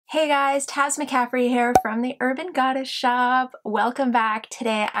Hey guys, McCaffrey here from the Urban Goddess Shop. Welcome back.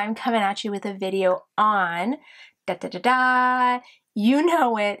 Today I'm coming at you with a video on you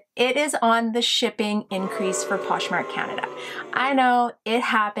know it. It is on the shipping increase for Poshmark Canada. I know it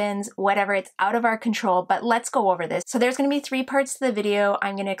happens, whatever, it's out of our control, but let's go over this. So there's going to be 3 parts to the video.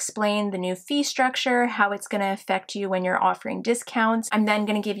 I'm going to explain the new fee structure, how it's going to affect you when you're offering discounts. I'm then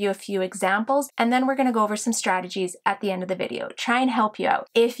going to give you a few examples, and then we're going to go over some strategies at the end of the video. Try and help you out.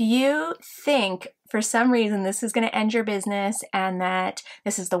 If you think for some reason this is going to end your business and that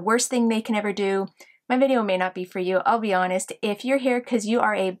this is the worst thing they can ever do, my video may not be for you, I'll be honest. If you're here because you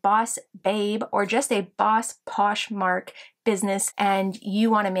are a boss babe or just a boss Poshmark business and you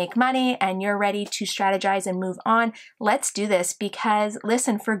want to make money and you're ready to strategize and move on, let's do this because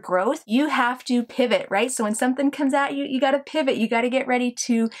listen, for growth, you have to pivot, right? So when something comes at you, you got to pivot. You got to get ready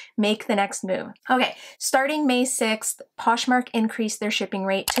to make the next move. Okay, starting May 6th, Poshmark increased their shipping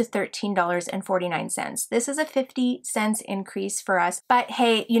rate to $13.49. This is a 50 cents increase for us, but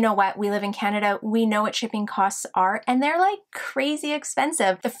hey, you know what? We live in Canada. We know what shipping costs are and they're like crazy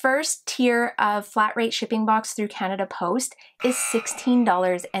expensive. The first tier of flat rate shipping box through Canada Post is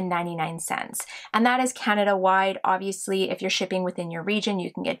 $16.99. And that is Canada-wide. Obviously, if you're shipping within your region,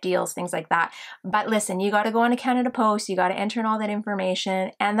 you can get deals, things like that. But listen, you got to go on to Canada Post, you got to enter in all that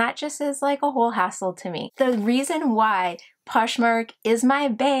information, and that just is like a whole hassle to me. The reason why Poshmark is my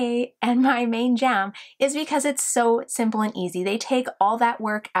bae and my main jam is because it's so simple and easy. They take all that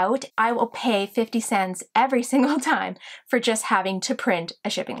work out. I will pay 50 cents every single time for just having to print a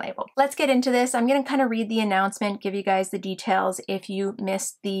shipping label. Let's get into this. I'm going to kind of read the announcement, give you guys the details if you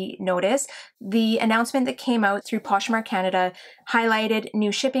missed the notice. The announcement that came out through Poshmark Canada highlighted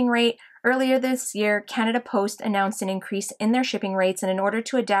new shipping rate. Earlier this year, Canada Post announced an increase in their shipping rates, and in order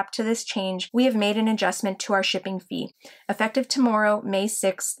to adapt to this change, we have made an adjustment to our shipping fee. Effective tomorrow, May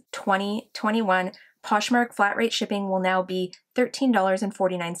 6, 2021, Poshmark flat rate shipping will now be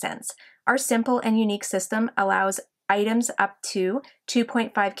 $13.49. Our simple and unique system allows items up to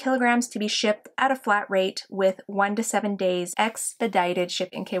 2.5 kilograms to be shipped at a flat rate with 1 to 7 days expedited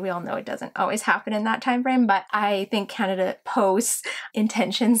shipping. Okay, we all know it doesn't always happen in that time frame, but I think Canada Post's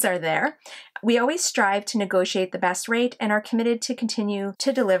intentions are there. We always strive to negotiate the best rate and are committed to continue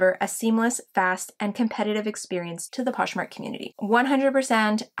to deliver a seamless, fast, and competitive experience to the Poshmark community.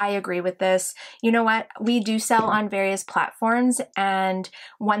 100%, I agree with this. You know what? We do sell on various platforms, and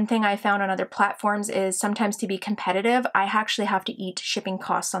one thing I found on other platforms is sometimes to be competitive, I actually have to eat shipping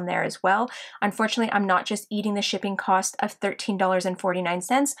costs on there as well. Unfortunately, I'm not just eating the shipping cost of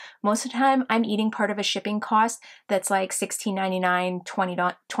 $13.49. Most of the time, I'm eating part of a shipping cost that's like $16.99,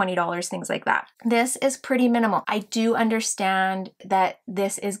 $20, things like that. This is pretty minimal. I do understand that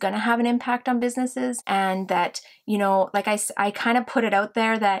this is going to have an impact on businesses and that, you know, like I kind of put it out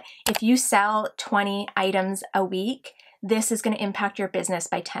there that if you sell 20 items a week, this is going to impact your business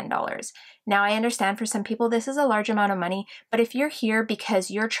by $10. Now, I understand for some people this is a large amount of money, but if you're here because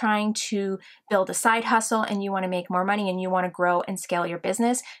you're trying to build a side hustle and you want to make more money and you want to grow and scale your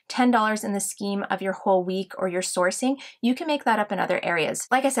business, $10 in the scheme of your whole week or your sourcing, you can make that up in other areas.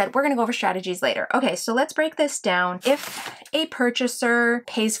 Like I said, we're going to go over strategies later. Okay, so let's break this down. If a purchaser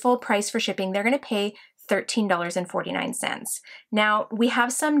pays full price for shipping, they're going to pay $13.49. Now, we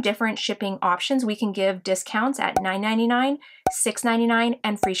have some different shipping options. We can give discounts at $9.99, $6.99,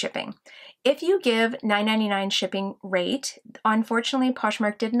 and free shipping. If you give $9.99 shipping rate, unfortunately,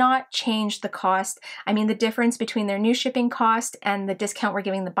 Poshmark did not change the cost. I mean, the difference between their new shipping cost and the discount we're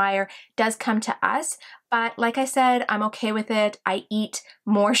giving the buyer does come to us. But like I said, I'm okay with it. I eat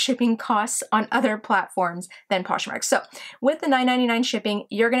more shipping costs on other platforms than Poshmark. So with the $9.99 shipping,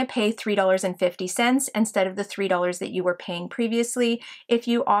 you're going to pay $3.50 instead of the $3 that you were paying previously. If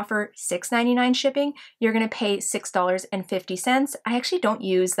you offer $6.99 shipping, you're going to pay $6.50. I actually don't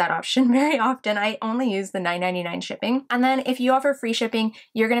use that option very often. I only use the $9.99 shipping. And then if you offer free shipping,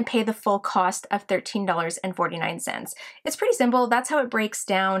 you're going to pay the full cost of $13.49. It's pretty simple. That's how it breaks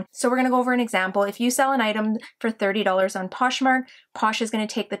down. So we're going to go over an example. If you sell an item for $30 on Poshmark, Posh is going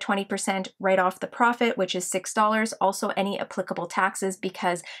to take the 20% right off the profit, which is $6. Also any applicable taxes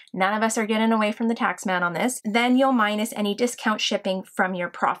because none of us are getting away from the tax man on this. Then you'll minus any discount shipping from your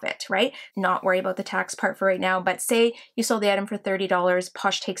profit, right? Not worry about the tax part for right now, but say you sold the item for $30,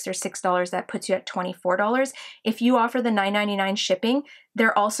 Posh takes their $6, that puts you at $24. If you offer the $9.99 shipping,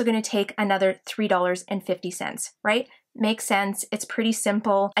 they're also going to take another $3.50, right? Makes sense. It's pretty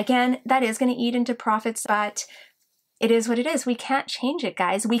simple. Again, that is going to eat into profits, but it is what it is. We can't change it,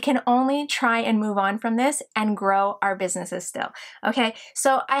 guys. We can only try and move on from this and grow our businesses still. Okay,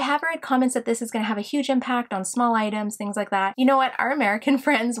 so I have read comments that this is going to have a huge impact on small items, things like that. You know what? Our American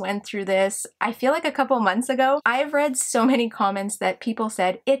friends went through this, I feel like a couple months ago. I've read so many comments that people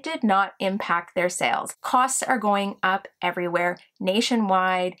said it did not impact their sales. Costs are going up everywhere,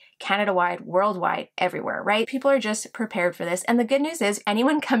 nationwide, Canada-wide, worldwide, everywhere, right? People are just prepared for this. And the good news is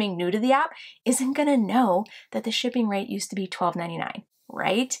anyone coming new to the app isn't going to know that the shipping rate used to be $12.99.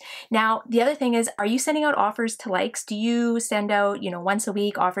 Right? Now, the other thing is, are you sending out offers to likes? Do you send out, once a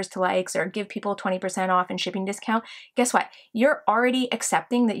week offers to likes or give people 20% off and shipping discount? Guess what? You're already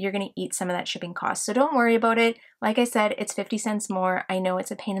accepting that you're going to eat some of that shipping cost. So don't worry about it. Like I said, it's 50 cents more. I know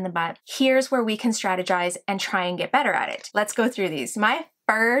it's a pain in the butt. Here's where we can strategize and try and get better at it. Let's go through these. My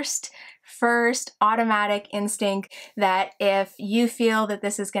first automatic instinct that if you feel that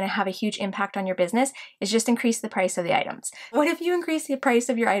this is going to have a huge impact on your business is just increase the price of the items. What if you increase the price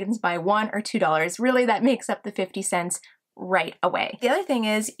of your items by $1 or $2? Really, that makes up the 50 cents right away. The other thing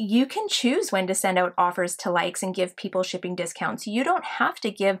is you can choose when to send out offers to likes and give people shipping discounts. You don't have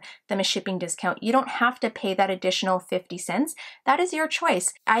to give them a shipping discount. You don't have to pay that additional 50 cents. That is your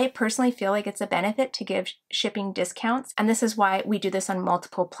choice. I personally feel like it's a benefit to give shipping discounts. And this is why we do this on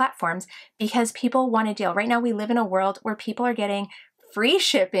multiple platforms, because people want a deal. Right now, we live in a world where people are getting free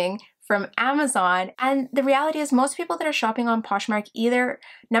shipping from Amazon. And the reality is most people that are shopping on Poshmark either,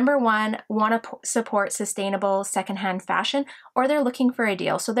 number one, want to support sustainable secondhand fashion, or they're looking for a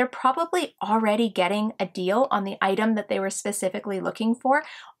deal. So they're probably already getting a deal on the item that they were specifically looking for,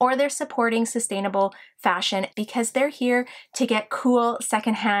 or they're supporting sustainable fashion because they're here to get cool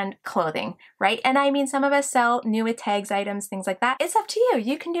secondhand clothing, right? And I mean, some of us sell new with tags items, things like that. It's up to you.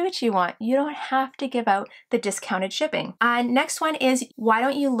 You can do what you want. You don't have to give out the discounted shipping. Next one is, why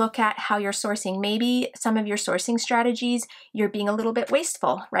don't you look at how you're sourcing? Maybe some of your sourcing strategies, you're being a little bit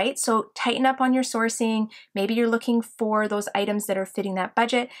wasteful, right? So tighten up on your sourcing. Maybe you're looking for those items that are fitting that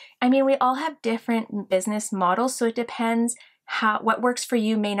budget. I mean, we all have different business models, so it depends. What works for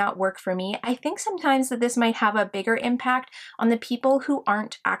you may not work for me. I think sometimes that this might have a bigger impact on the people who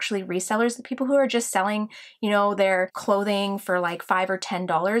aren't actually resellers, the people who are just selling, their clothing for like $5 or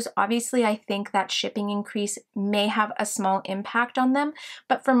 $10. Obviously, I think that shipping increase may have a small impact on them.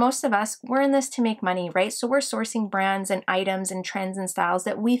 But for most of us, we're in this to make money, right? So we're sourcing brands and items and trends and styles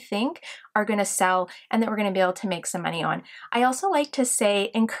that we think are going to sell and that we're going to be able to make some money on. I also like to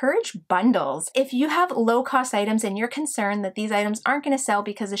say, encourage bundles. If you have low cost items and you're concerned that these items aren't going to sell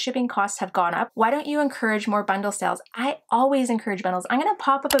because the shipping costs have gone up, why don't you encourage more bundle sales? I always encourage bundles. I'm going to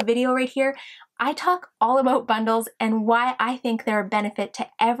pop up a video right here. I talk all about bundles and why I think they're a benefit to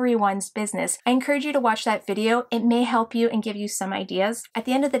everyone's business. I encourage you to watch that video. It may help you and give you some ideas. At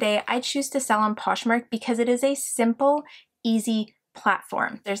the end of the day, I choose to sell on Poshmark because it is a simple, easy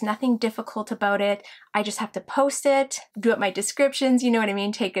platform. There's nothing difficult about it. I just have to post it, do up my descriptions, you know what I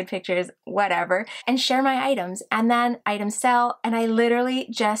mean, take good pictures, whatever, and share my items. And then items sell, and I literally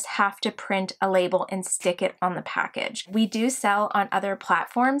just have to print a label and stick it on the package. We do sell on other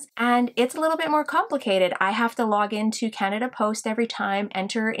platforms, and it's a little bit more complicated. I have to log into Canada Post every time,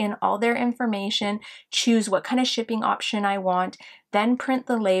 enter in all their information, choose what kind of shipping option I want, then print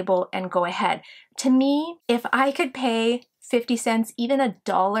the label and go ahead. To me, if I could pay 50 cents, even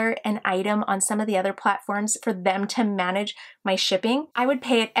 $1 an item on some of the other platforms for them to manage my shipping, I would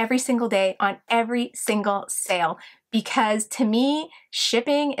pay it every single day on every single sale. Because to me,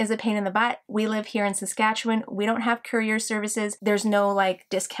 shipping is a pain in the butt. We live here in Saskatchewan. We don't have courier services. There's no like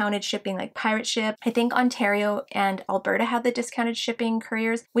discounted shipping like Pirate Ship. I think Ontario and Alberta have the discounted shipping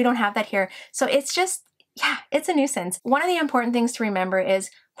couriers. We don't have that here. So it's just, yeah, it's a nuisance. One of the important things to remember is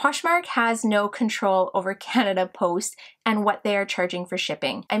Poshmark has no control over Canada Post and what they are charging for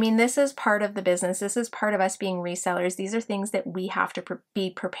shipping. I mean, this is part of the business. This is part of us being resellers. These are things that we have to be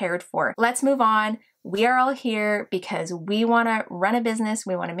prepared for. Let's move on. We are all here because we want to run a business.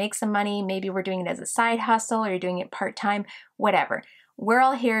 We want to make some money. Maybe we're doing it as a side hustle or you're doing it part-time, whatever. We're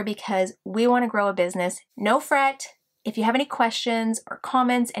all here because we want to grow a business. No fret. If you have any questions or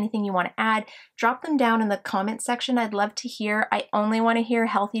comments, anything you want to add, drop them down in the comment section. I'd love to hear. I only want to hear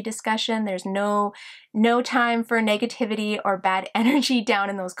healthy discussion. There's no time for negativity or bad energy down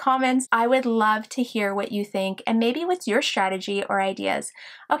in those comments. I would love to hear what you think and maybe what's your strategy or ideas.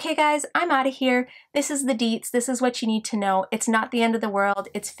 Okay, guys, I'm out of here. This is the deets. This is what you need to know. It's not the end of the world.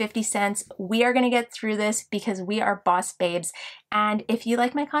 It's 50 cents. We are going to get through this because we are boss babes. And if you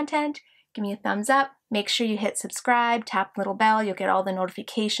like my content, give me a thumbs up. Make sure you hit subscribe, tap the little bell, you'll get all the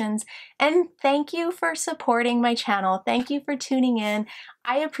notifications. And thank you for supporting my channel. Thank you for tuning in.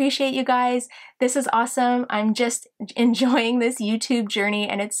 I appreciate you guys. This is awesome. I'm just enjoying this YouTube journey,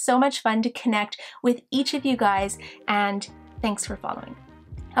 and it's so much fun to connect with each of you guys, and thanks for following.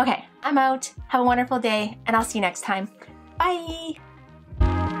 Okay, I'm out. Have a wonderful day, and I'll see you next time. Bye!